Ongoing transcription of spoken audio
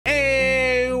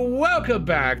Welcome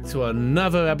back to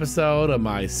another episode of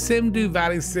my Stardew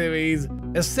Valley series.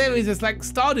 A series that's like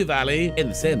Stardew Valley in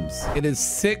The Sims. It is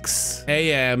 6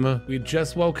 a.m. We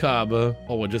just woke up. Oh,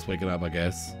 we're just waking up, I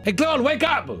guess. Hey, Glon, wake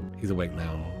up! He's awake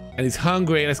now. And he's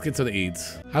hungry. Let's get something to eat.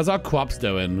 How's our crops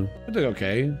doing? They're doing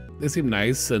okay. They seem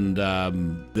nice, and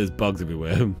there's bugs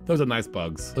everywhere. Those are nice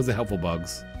bugs. Those are helpful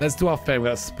bugs. Let's do our thing. We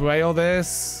got to spray all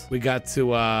this. We got to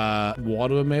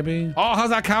water them, maybe. Oh, how's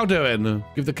that cow doing?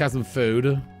 Give the cow some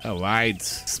food. All right.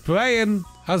 Spraying.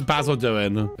 How's Basil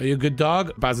doing? Are you a good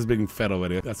dog? Basil's being fed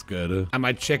already. That's good. And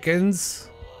my chickens?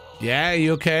 Yeah,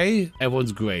 you okay?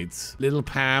 Everyone's great. Little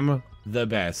Pam. The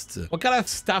best. What kind of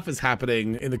stuff is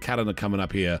happening in the calendar coming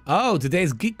up here? Oh,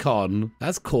 today's GeekCon.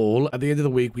 That's cool. At the end of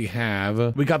the week, we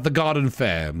got the garden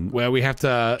fair where we have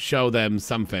to show them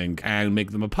something and make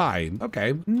them a pie.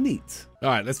 Okay, neat. All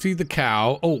right, let's feed the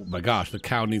cow. Oh my gosh, the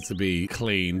cow needs to be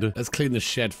cleaned. Let's clean the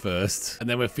shed first, and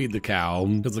then we'll feed the cow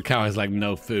because the cow has like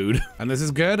no food. And this is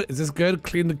good? Is this good?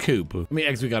 Clean the coop. How many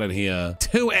eggs we got in here?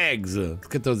 2 eggs. Let's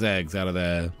get those eggs out of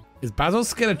there. Is Basil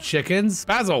scared of chickens?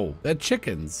 Basil, they're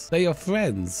chickens. They're your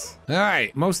friends. All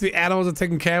right, most of the animals are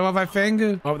taken care of, I think.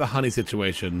 What about the honey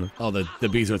situation? Oh, the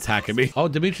bees are attacking me. Oh,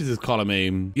 Demetrius is calling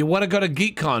me. You want to go to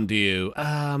GeekCon, do you?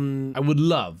 I would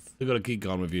love to go to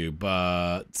GeekCon with you,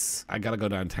 but I gotta go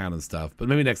downtown and stuff. But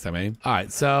maybe next time, eh? All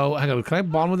right, so hang on. Can I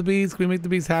bond with the bees? Can we make the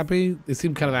bees happy? They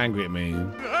seem kind of angry at me.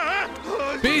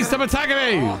 Bees, stop attacking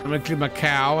me! I'm gonna clean my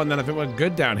cow, and then I think we're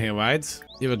good down here, right?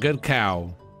 You have a good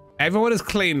cow. Everyone is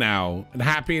clean now and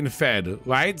happy and fed,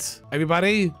 right?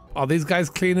 Everybody? Are these guys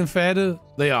clean and fed?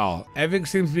 They are. Everything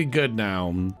seems to be good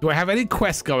now. Do I have any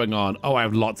quests going on? Oh, I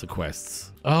have lots of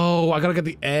quests. Oh, I gotta get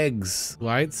the eggs,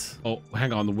 right? Oh,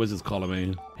 hang on, the wizard's calling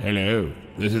me. Hello,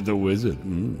 this is the wizard.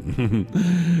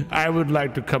 I would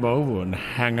like to come over and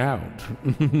hang out.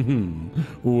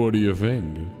 What do you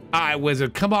think? All right,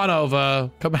 wizard, come on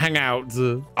over. Come hang out.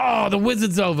 Oh, the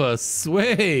wizard's over.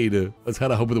 Sweet. I was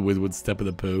kind of hoping the wizard would step in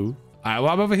the poo. All right,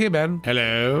 well, I'm over here, man.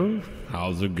 Hello.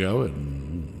 How's it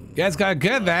going? Yeah, it's going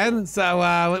good, man. So,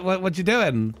 what you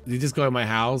doing? You just go in my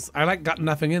house? I got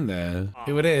nothing in there.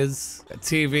 Here it is. A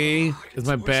TV. There's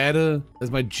my bed.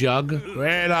 There's my jug.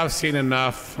 Well, I've seen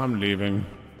enough. I'm leaving.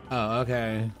 Oh,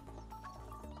 okay.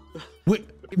 Wait,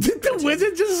 did the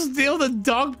wizard just steal the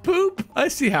dog poop? I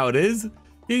see how it is.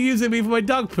 You're using me for my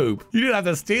dog poop. You didn't have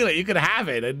to steal it. You could have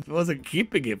it. I wasn't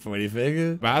keeping it for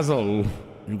anything. Basil,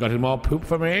 you got any more poop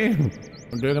for me?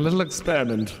 I'm doing a little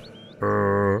experiment.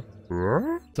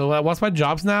 So what's my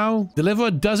jobs now? Deliver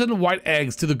a dozen white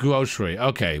eggs to the grocery.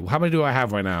 Okay, how many do I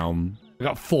have right now? I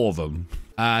got 4 of them.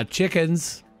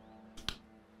 Chickens.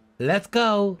 Let's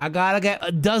go. I gotta get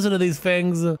a dozen of these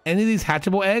things. Any of these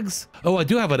hatchable eggs? Oh, I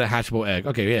do have a hatchable egg.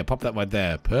 Okay, yeah, pop that right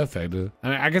there. Perfect. I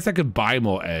mean, I guess I could buy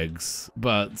more eggs,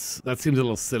 but that seems a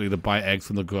little silly to buy eggs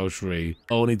from the grocery,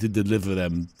 only to deliver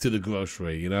them to the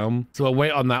grocery, you know? So I'll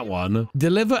wait on that one.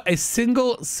 Deliver a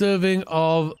single serving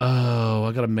of... Oh,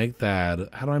 I gotta make that.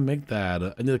 How do I make that?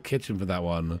 I need a kitchen for that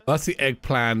one. That's the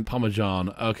eggplant parmesan.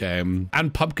 Okay.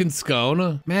 And pumpkin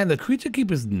scone. Man, the creature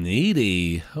keeper's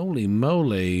needy. Holy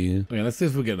moly. Okay, let's see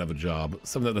if we get another job.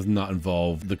 Something that does not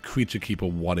involve the creature keeper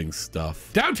wanting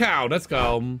stuff. Downtown, let's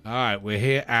go. All right, we're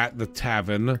here at the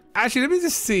tavern. Actually, let me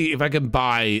just see if I can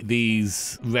buy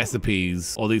these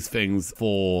recipes or these things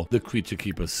for the creature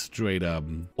keeper straight up.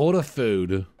 Order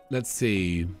food. Let's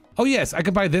see. Oh yes, I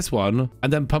could buy this one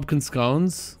and then pumpkin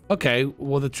scones. Okay,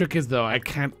 well the trick is though, I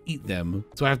can't eat them.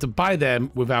 So I have to buy them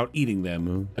without eating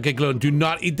them. Okay, Glon, do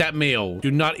not eat that meal.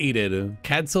 Do not eat it.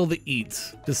 Cancel the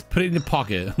eat. Just put it in your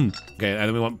pocket. Okay, and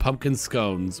then we want pumpkin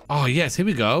scones. Oh yes, here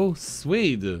we go.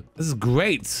 Sweet. This is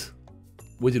great.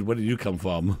 Wizard, where did you come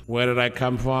from? Where did I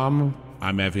come from?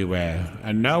 I'm everywhere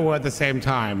and nowhere at the same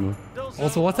time.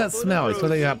 Also, what's that smell? It's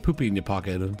like you got poopy in your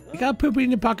pocket. You got poopy in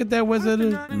your pocket there, wizard?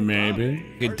 Maybe.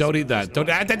 Okay, don't eat that. Don't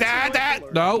eat that.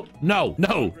 No, no,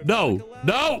 no, no,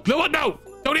 no. Glon, no.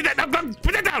 Don't eat that. No,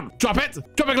 put it down. Drop it.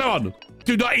 Drop it, Glon.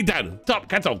 Do not eat that. Stop.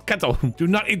 Cancel. Cancel. Do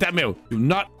not eat that meal. Do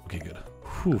not. Okay, good.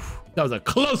 Whew. That was a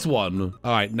close one.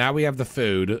 All right, now we have the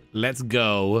food. Let's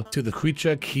go to the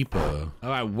creature keeper. All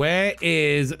right, where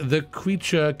is the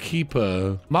creature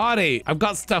keeper? Marty, I've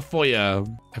got stuff for you.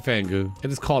 I think. Can I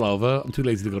just call over? I'm too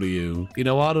lazy to go to you. You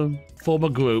know what? Form a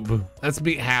group. Let's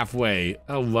meet halfway.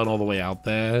 I'll run all the way out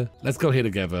there. Let's go here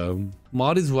together.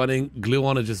 Marty's running.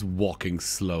 Drgluon is just walking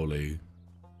slowly.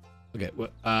 Okay, well,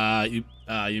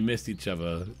 you missed each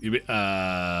other. You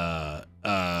guys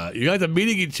are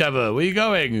meeting each other. Where are you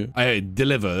going? Hey,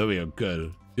 deliver. There we go.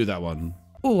 Good. Do that one.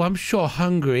 Oh, I'm sure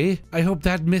hungry. I hope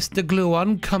that Mr.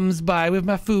 Drgluon comes by with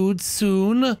my food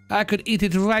soon. I could eat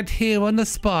it right here on the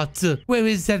spot. Where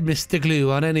is that Mr.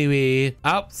 Drgluon anyway?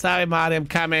 Oh, sorry, Marty, I'm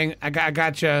coming. I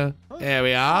got you. There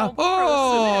we are.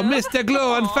 Oh, Mr.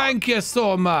 Drgluon, thank you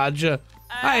so much.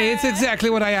 Hey, it's exactly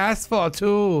what I asked for,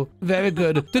 too. Very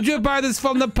good. Did you buy this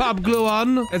from the pub,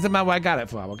 Drgluon? Doesn't matter where I got it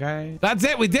from, okay? That's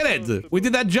it. We did it. We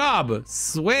did that job.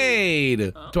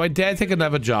 Sweet. Do I dare take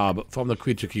another job from the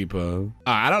creature keeper?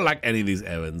 I don't like any of these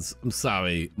errands. I'm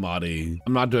sorry, Marty.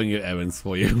 I'm not doing your errands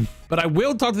for you. But I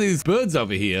will talk to these birds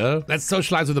over here. Let's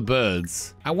socialize with the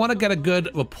birds. I want to get a good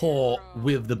rapport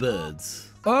with the birds.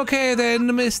 Okay then,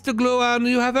 Mr. Drgluon,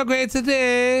 you have a great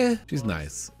day. She's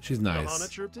nice. She's nice.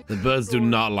 The birds do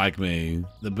not like me.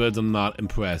 The birds are not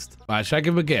impressed. All right, should I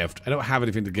give them a gift? I don't have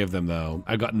anything to give them though.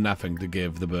 I got nothing to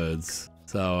give the birds.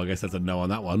 So I guess that's a no on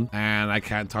that one. And I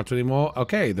can't talk to anymore.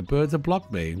 Okay, the birds have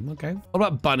blocked me. Okay. What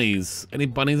about bunnies? Any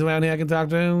bunnies around here I can talk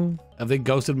to? Have they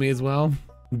ghosted me as well?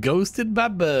 Ghosted by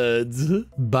birds.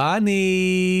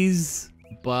 Bunnies.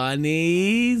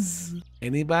 Bunnies.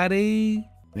 Anybody?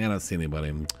 Yeah, I don't see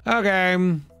anybody. Okay.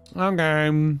 Okay.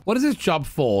 What is this job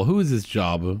for? Who is this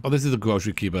job? Oh, this is a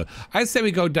grocery keeper. I say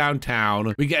we go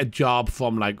downtown. We get a job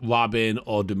from like Robin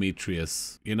or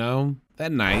Demetrius. You know? They're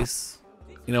nice.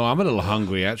 You know, I'm a little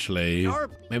hungry actually.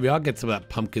 Maybe I'll get some of that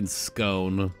pumpkin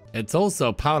scone. It's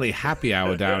also probably happy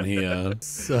hour down here.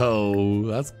 So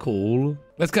that's cool.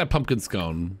 Let's get a pumpkin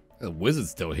scone. The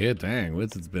wizard's still here. Dang,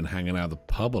 wizard's been hanging out at the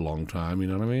pub a long time. You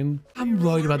know what I mean? I'm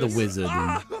worried about the wizard.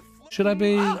 Should I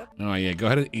be? Oh yeah, go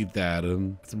ahead and eat that.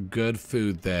 Some good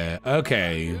food there.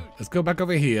 Okay, let's go back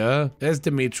over here. There's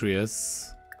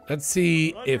Demetrius. Let's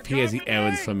see if he has the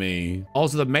errands for me.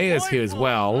 Also, the mayor's here as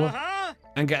well.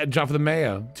 And get a job for the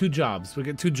mayor. 2 jobs. We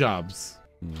get 2 jobs.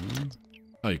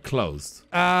 Oh, you closed.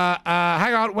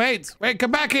 Hang on. Wait,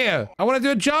 come back here. I want to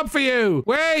do a job for you.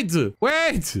 Wait.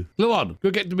 Drgluon, go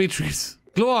get Demetrius.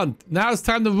 Drgluon, now it's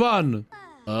time to run.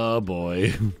 Oh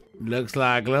boy. Looks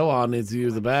like Drgluon needs to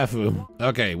use the bathroom.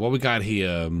 Okay, what we got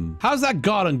here? How's that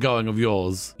garden going of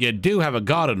yours? You do have a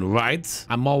garden, right?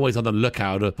 I'm always on the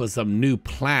lookout for some new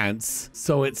plants.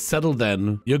 So it's settled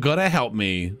then. You're gonna help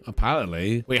me,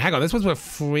 apparently. Wait, hang on. This one's worth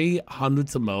 300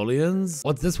 simoleons?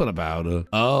 What's this one about?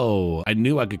 Oh, I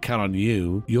knew I could count on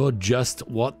you. You're just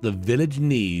what the village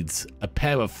needs. A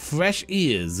pair of fresh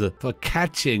ears for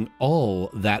catching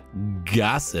all that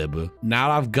gossip.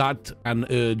 Now I've got an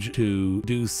urge to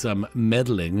do some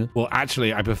meddling. Well,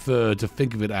 actually, I prefer to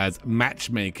think of it as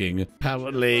matchmaking.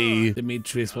 Apparently,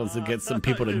 Demetrius wants to get some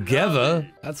people together.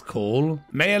 That's cool.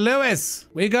 Mayor Lewis,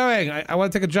 where you going? I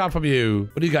want to take a job from you.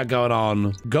 What do you got going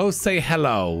on? Go say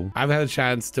hello. I've had a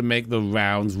chance to make the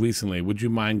rounds recently. Would you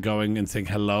mind going and saying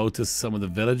hello to some of the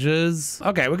villagers?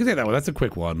 Okay, we can take that one. That's a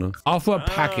quick one. Offer a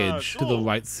package to the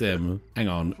right sim. Hang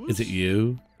on. Is it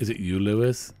you? Is it you,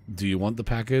 Lewis? Do you want the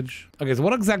package? Okay, so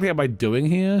what exactly am I doing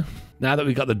here? Now that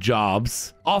we got the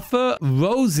jobs. Offer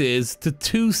roses to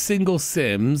 2 single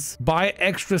sims. Buy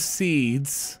extra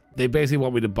seeds. They basically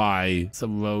want me to buy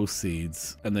some rose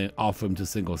seeds and then offer them to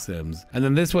single sims. And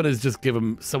then this one is just give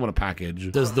them someone a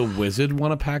package. Does the wizard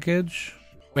want a package?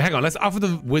 Wait, hang on. Let's offer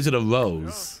the wizard a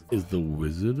rose. Is the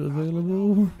wizard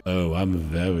available? Oh, I'm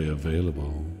very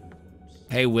available.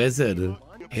 Hey, wizard.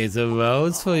 Here's a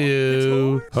rose for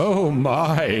you. Oh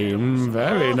my,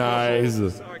 very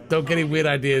nice. Don't get any weird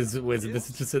ideas, wizard. This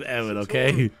is just an errand,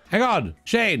 okay? Hang on,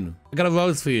 Shane. I got a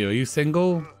rose for you. Are you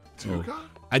single? Oh.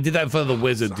 I did that in front of the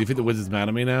wizard. Do you think the wizard's mad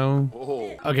at me now?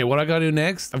 Okay, what I gotta do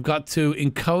next? I've got to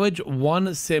encourage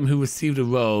one sim who received a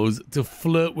rose to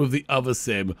flirt with the other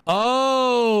sim.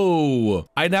 Oh!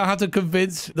 I now have to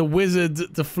convince the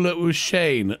wizard to flirt with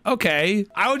Shane. Okay.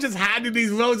 I was just handing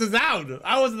these roses out.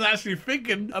 I wasn't actually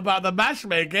thinking about the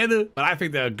matchmaking, but I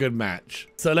think they're a good match.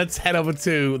 So let's head over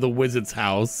to the wizard's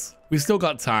house. We still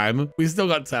got time.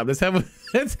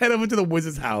 Let's head over to the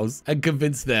wizard's house and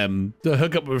convince them to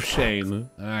hook up with Shane.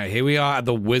 All right, here we are at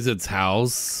the wizard's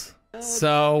house.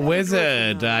 So,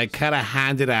 wizard, I kind of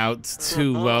handed out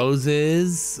 2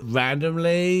 roses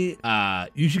randomly.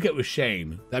 You should get with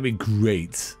Shane. That'd be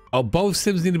great. Oh, both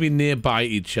sims need to be nearby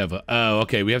each other. Oh,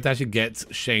 okay. We have to actually get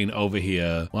Shane over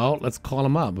here. Well, let's call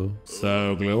him up.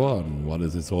 So, Drgluon, what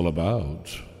is this all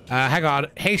about? Hang on.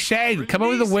 Hey, Shane, come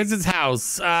over to the wizard's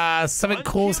house. Something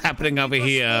cool's happening over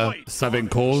here. Something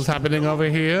cool's happening over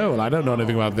here? Well, I don't know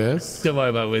anything about this. Don't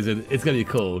worry about it, wizard. It's gonna be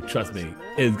cool. Trust me.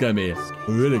 It's gonna be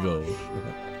really cool.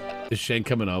 Is Shane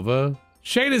coming over?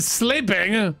 Shane is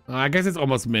sleeping. I guess it's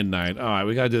almost midnight. All right,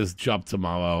 we gotta do this job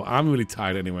tomorrow. I'm really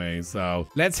tired anyway, so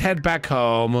let's head back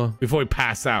home before we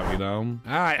pass out, you know?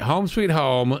 All right, home sweet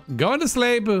home. Going to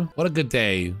sleep. What a good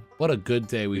day. What a good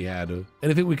day we had.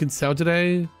 Anything we can sell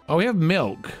today? Oh, we have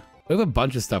milk. We have a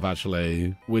bunch of stuff,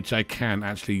 actually, which I can't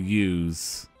actually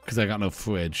use because I got no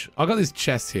fridge. I got these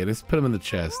chests here. Let's put them in the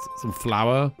chest. Some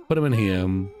flour. Put them in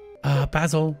here.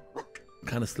 Basil.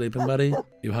 Kind of sleeping, buddy.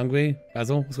 You hungry?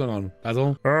 Basil? What's going on?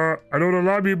 Basil? I don't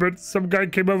alarm you, but some guy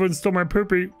came over and stole my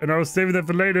poopy, and I was saving that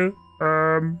for later.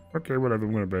 Okay, whatever.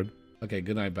 I'm going to bed. Okay,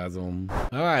 good night, Basil. All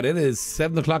right, it is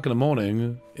 7 o'clock in the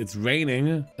morning. It's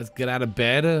raining. Let's get out of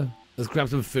bed. Let's grab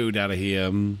some food out of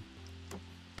here.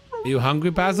 Are you hungry,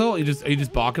 Basil? Are you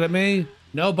just barking at me?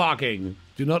 No barking.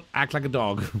 Do not act like a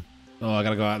dog. Oh, I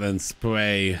gotta go out there and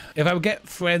spray. If I would get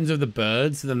friends of the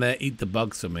birds, then they eat the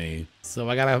bugs for me. So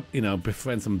I gotta, you know,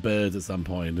 befriend some birds at some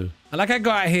point. I like I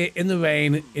go out here in the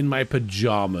rain in my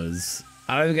pajamas.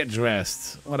 I don't even get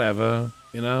dressed. Whatever,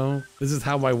 you know? This is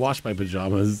how I wash my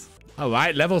pajamas. All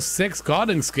right, level 6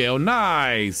 gardening skill.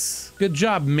 Nice. Good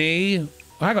job, me. Oh,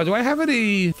 hang on, do I have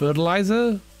any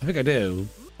fertilizer? I think I do.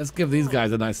 Let's give these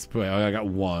guys a nice spray. Oh, I got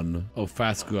one. Oh,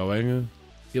 fast growing.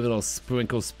 Give it a little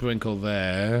sprinkle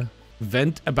there.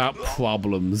 Vent about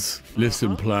problems.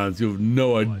 Listen, plants, you have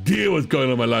no idea what's going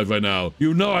on in my life right now. You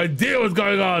have no idea what's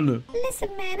going on. Listen,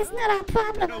 man, it's not our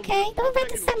problem, okay? Don't vent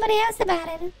to somebody else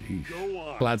about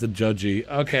it. Plants are judgy.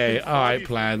 Okay, all right,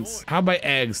 plants. How about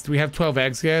eggs? Do we have 12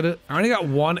 eggs yet? I only got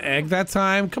 1 egg that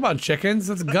time. Come on, chickens,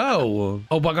 let's go.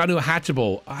 Oh, but I got a new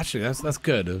hatchable. Actually, that's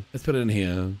good. Let's put it in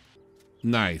here.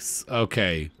 Nice.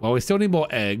 Okay. Well, we still need more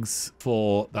eggs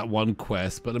for that one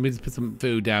quest, but let me just put some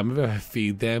food down. Maybe if I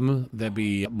feed them, they'll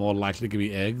be more likely to give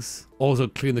me eggs. Also,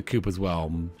 clean the coop as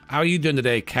well. How are you doing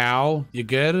today, cow? You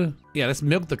good? Yeah, let's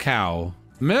milk the cow.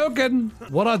 Milking.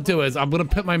 What I'll do is I'm going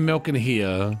to put my milk in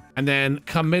here, and then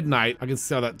come midnight, I can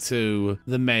sell that to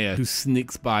the mayor who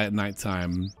sneaks by at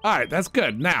nighttime. All right, that's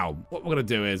good. Now, what we're going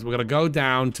to do is we're going to go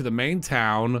down to the main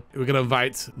town. We're going to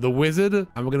invite the wizard, and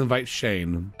we're going to invite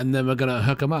Shane, and then we're going to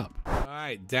hook him up. All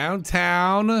right,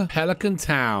 downtown, Pelican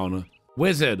Town.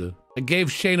 Wizard, I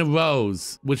gave Shane a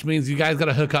rose, which means you guys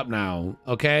gotta hook up now,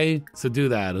 okay? So do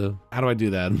that. How do I do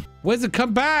that? Wizard,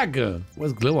 come back!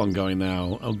 Where's Drgluon going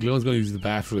now? Oh, Drgluon's gonna use the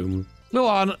bathroom.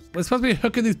 Drgluon, we're supposed to be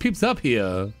hooking these peeps up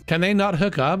here. Can they not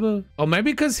hook up? Or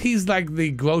maybe because he's like the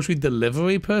grocery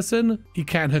delivery person, he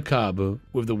can't hook up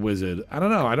with the wizard. I don't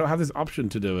know, I don't have this option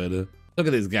to do it. Look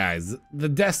at these guys. They're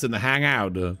destined to hang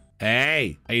out.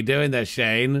 Hey, how you doing there,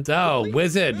 Shane? So,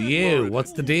 wizard, you,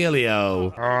 what's the dealio?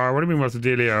 What do you mean, what's the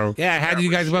dealio? Yeah, how do you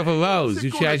guys work for Rose?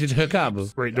 You guys should hook up.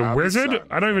 Wait, the wizard?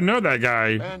 I don't even know that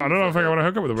guy. I don't know if I want to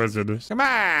hook up with the wizard. Come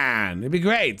on, it'd be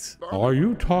great. Are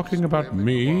you talking about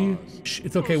me? Shh,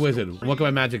 it's okay, wizard. I'm working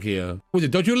my magic here. Wizard,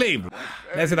 don't you leave.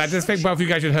 Listen, I just think both of you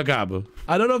guys should hook up.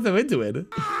 I don't know if they're into it.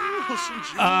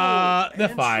 They're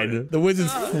fine. The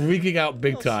wizard's freaking out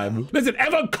big time. Listen,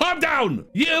 everyone calm down.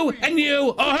 You and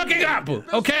you are hooking up,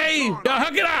 okay? You're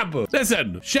hooking up.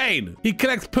 Listen, Shane, he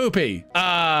collects poopy.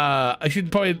 I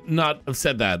should probably not have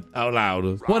said that out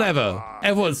loud. Whatever.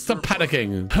 Everyone, stop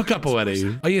panicking. Hook up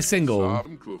already. Are you single?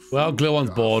 Well,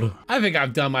 Drgluon's bored. I think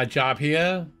I've done my job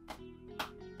here.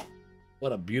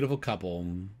 What a beautiful couple.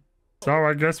 So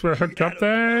I guess we're hooked up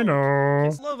then, or?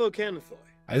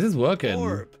 Is this working?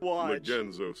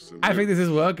 I think this is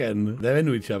working. They're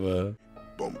into each other.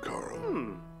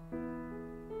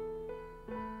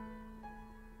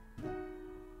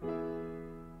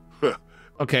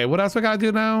 Okay, what else we gotta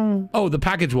do now? Oh, the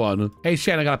package one. Hey,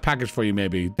 Shane, I got a package for you,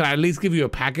 maybe. Can I at least give you a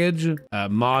package?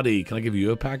 Marty, can I give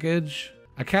you a package?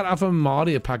 I can't offer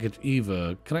Marty a package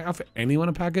either. Can I offer anyone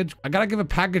a package? I gotta give a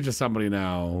package to somebody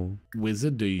now.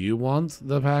 Wizard, do you want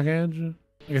the package?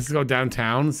 I guess let's go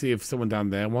downtown, see if someone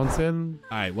down there wants it. All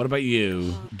right, what about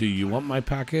you? Do you want my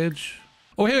package?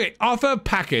 Oh, here, offer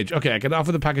package. Okay, I can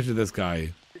offer the package to this guy.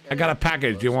 I got a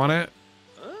package. Do you want it?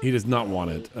 He does not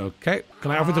want it. Okay, can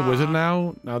I offer it to Wizard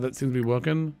now? Now that seems to be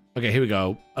working. Okay, here we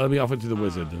go. Let me offer it to the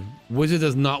Wizard. Wizard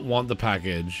does not want the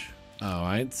package. All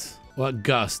right. What,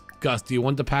 Gus? Gus, do you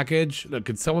want the package? Look,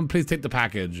 could someone please take the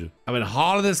package? I've been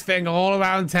hauling this thing all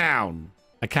around town.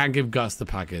 I can't give Gus the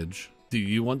package. Do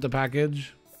you want the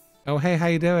package? Oh, hey, how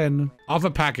you doing? Offer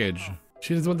package.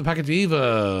 She doesn't want the package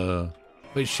either.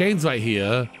 Wait, Shane's right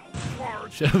here.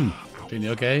 Shane,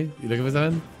 you okay? You looking for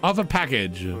something? Offer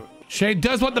package. Shane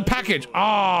does want the package.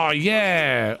 Oh,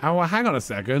 yeah. Oh, well, hang on a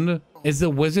second. Is the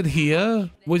wizard here?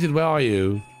 Wizard, where are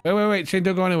you? Wait. Shane,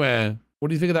 don't go anywhere. What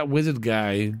do you think of that wizard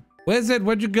guy? Wizard,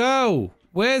 where'd you go?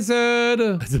 Wizard!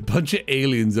 There's a bunch of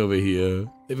aliens over here.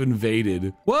 They've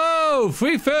invaded. Whoa,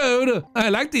 free food. I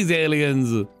like these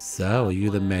aliens. So, are you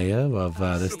the mayor of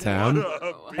this town?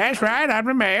 That's right, I'm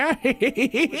the mayor.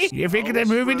 You thinking of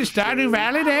moving to Stardew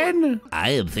Valley then?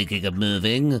 I am thinking of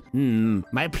moving.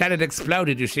 My planet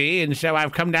exploded, you see, and so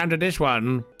I've come down to this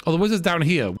one. Oh, the wizard's down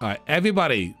here. All right,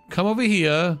 everybody, come over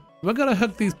here. We're gonna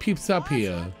hook these peeps up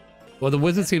here. Well, the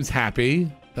wizard seems happy.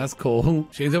 That's cool.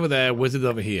 Shane's over there, wizard's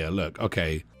over here. Look,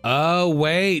 okay. Oh,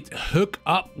 wait. Hook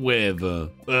up with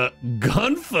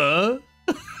Gunther?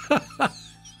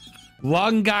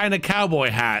 Long guy in a cowboy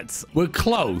hat. We're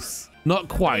close. Not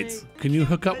quite. Can you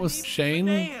hook up with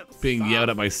Shane? Being yelled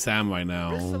at by Sam right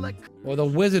now. Well, the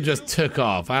wizard just took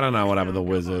off. I don't know what happened to the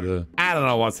wizard. I don't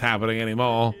know what's happening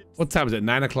anymore. What time is it?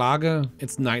 9 o'clock?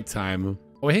 It's nighttime.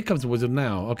 Oh, here comes the wizard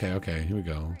now. Okay, here we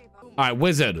go. All right,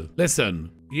 wizard,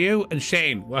 listen. You and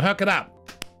Shane, we're hooking up.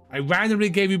 I randomly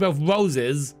gave you both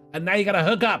roses, and now you gotta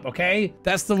hook up, okay?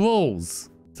 That's the rules.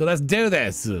 So let's do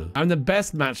this. I'm the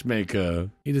best matchmaker.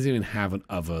 He doesn't even have an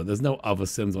other. There's no other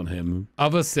Sims on him.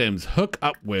 Other Sims, hook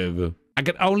up with. I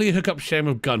can only hook up Shane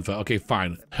with Gunther. Okay,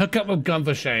 fine. Hook up with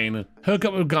Gunther, Shane. Hook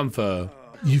up with Gunther.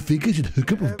 You think I should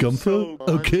hook up with Gunther?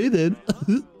 Okay, then.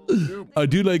 I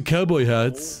do like cowboy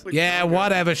hats. Yeah,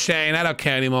 whatever, Shane. I don't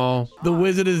care anymore. The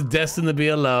wizard is destined to be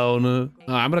alone.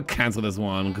 Oh, I'm gonna cancel this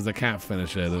one because I can't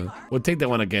finish it. We'll take that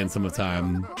one again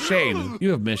sometime. Shane, you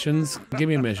have missions. Give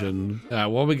me a mission.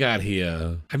 What we got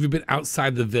here? Have you been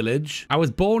outside the village? I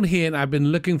was born here and I've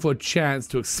been looking for a chance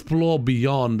to explore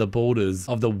beyond the borders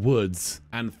of the woods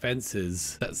and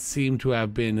fences that seem to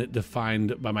have been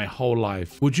defined by my whole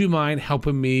life. Would you mind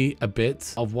helping me a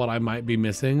bit of what I might be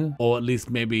missing? Or at least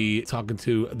maybe talking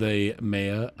to the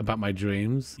mayor about my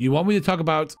dreams? You want me to talk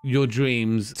about your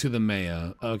dreams to the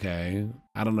mayor? Okay.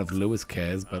 I don't know if Lewis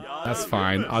cares, but that's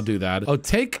fine. I'll do that. Oh,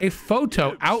 take a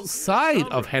photo outside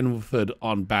of Henford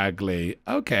on Bagley.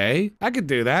 Okay, I could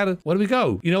do that. Where do we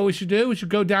go? You know what we should do? We should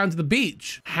go down to the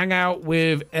beach, hang out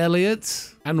with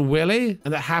Elliot and Willie,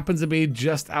 and that happens to be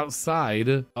just outside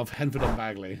of Henford on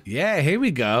Bagley. Yeah, here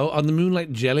we go. Are the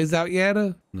moonlight jellies out yet?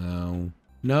 No.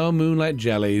 No moonlight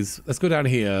jellies. Let's go down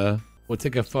here. We'll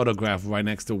take a photograph right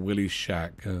next to Willie's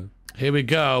shack. Here we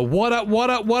go. What up, what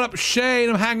up, what up, Shane?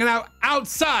 I'm hanging out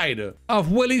outside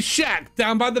of Willie's shack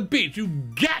down by the beach. You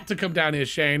got to come down here,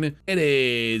 Shane. It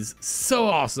is so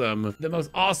awesome. The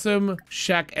most awesome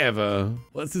shack ever.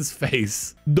 What's his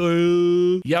face?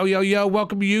 Duh. Yo, yo, yo,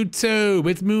 welcome YouTube.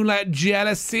 It's Moonlight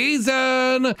Jelly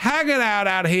season. Hanging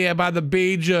out here by the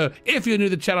beach. If you're new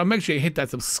to the channel, make sure you hit that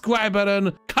subscribe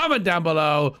button. Comment down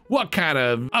below what kind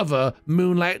of other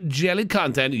Moonlight Jelly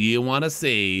content you want to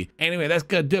see. Anyway, that's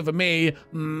gonna do it for me.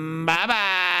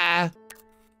 Bye-bye.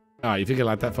 All right, you think I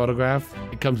like that photograph?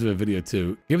 It comes with a video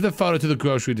too. Give the photo to the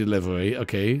grocery delivery.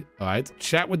 Okay, all right.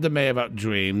 Chat with the mayor about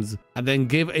dreams, and then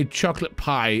give a chocolate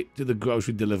pie to the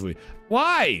grocery delivery.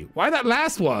 Why? Why that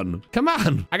last one? Come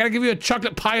on. I gotta give you a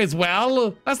chocolate pie as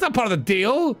well? That's not part of the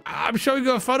deal. I'm showing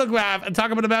you a photograph and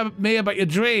talking about me about your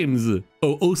dreams.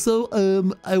 Oh, also,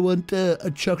 I want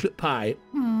a chocolate pie.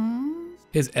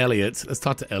 Here's Elliot. Let's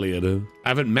talk to Elliot. I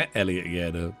haven't met Elliot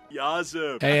yet.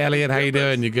 Hey, Elliot, how you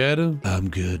doing? You good? I'm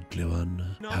good,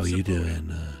 Drgluon. How are you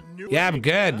doing? Yeah, I'm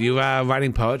good. You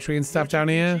writing poetry and stuff down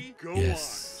here?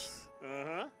 Yes.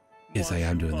 Yes, I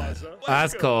am doing that. Oh,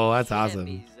 that's cool. That's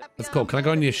awesome. That's cool. Can I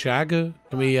go in your shack? Can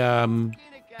we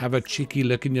have a cheeky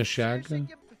look in your shack?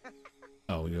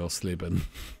 Oh, you're all sleeping.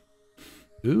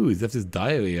 Ooh, he's left his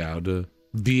diary out.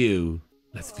 View.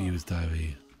 Let's view his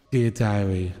diary. Dear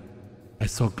diary. I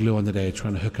saw Drgluon today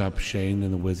trying to hook up Shane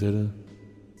and the wizard.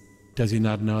 Does he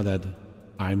not know that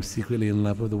I'm secretly in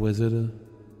love with the wizard?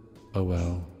 Oh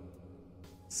well.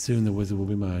 Soon the wizard will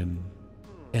be mine.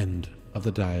 End of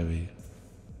the diary.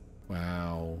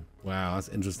 Wow. Wow, that's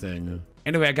interesting.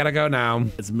 Anyway, I gotta go now.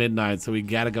 It's midnight, so we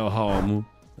gotta go home.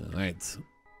 All right.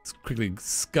 Let's quickly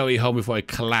scurry home before I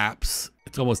collapse.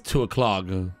 It's almost 2 o'clock.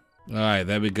 All right,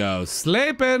 there we go.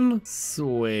 Sleeping.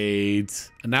 Sweet.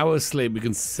 And now we're asleep. We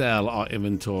can sell our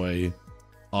inventory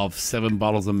of 7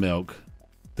 bottles of milk.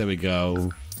 There we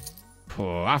go.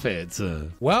 Profit.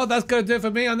 Well, that's going to do it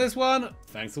for me on this one.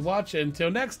 Thanks for watching.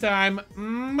 Till next time.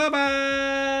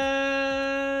 Bye-bye.